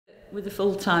With a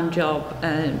full-time job,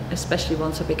 especially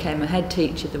once I became a head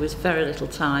teacher, there was very little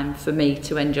time for me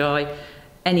to enjoy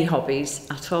any hobbies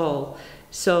at all.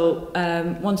 So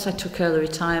once I took early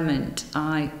retirement,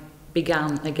 I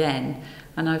began again,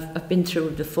 and I've been through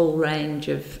the full range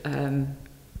of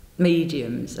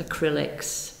mediums,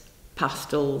 acrylics,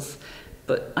 pastels,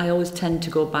 but I always tend to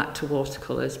go back to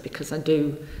watercolours because I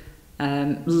do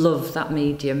love that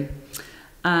medium,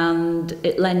 and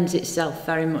it lends itself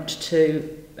very much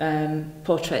to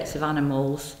portraits of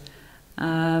animals,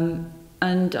 and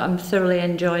I'm thoroughly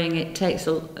enjoying it. It takes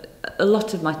a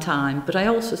lot of my time, but I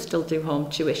also still do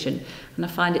home tuition, and I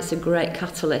find it's a great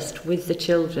catalyst with the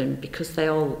children because they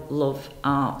all love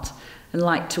art and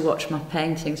like to watch my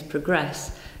paintings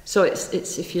progress. So it's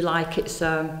if you like, it's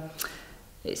a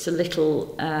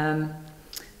little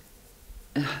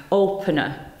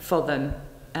opener for them.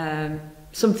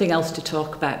 Something else to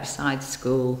talk about besides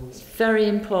school. It's very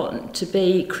important to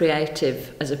be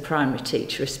creative as a primary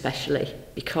teacher, especially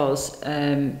because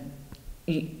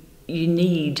you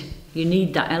need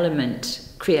that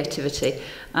element, creativity.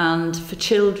 And for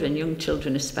children, young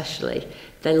children especially,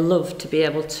 they love to be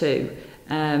able to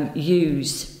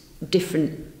use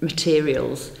different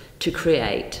materials to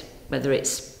create, whether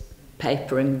it's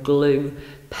paper and glue,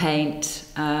 paint,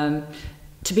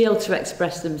 to be able to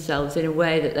express themselves in a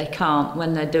way that they can't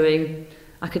when they're doing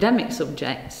academic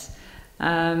subjects.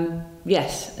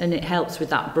 Yes, and it helps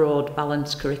with that broad,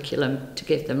 balanced curriculum to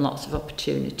give them lots of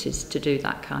opportunities to do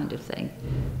that kind of thing.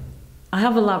 I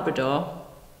have a Labrador,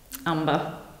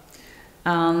 Amber,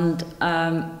 and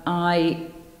I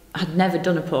had never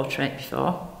done a portrait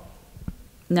before.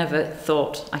 Never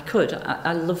thought I could.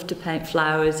 I love to paint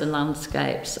flowers and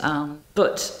landscapes,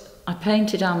 but I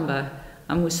painted Amber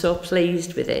and was so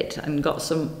pleased with it and got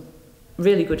some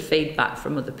really good feedback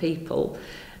from other people.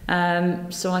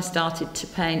 So I started to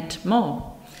paint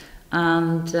more,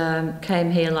 and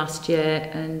came here last year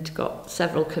and got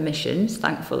several commissions,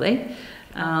 thankfully.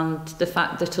 And the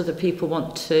fact that other people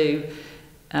want to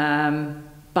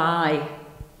buy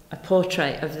a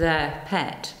portrait of their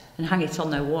pet and hang it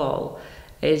on their wall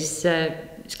is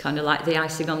it's kind of like the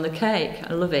icing on the cake.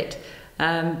 I love it,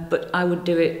 but I would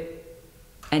do it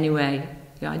anyway.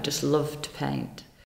 I just love to paint.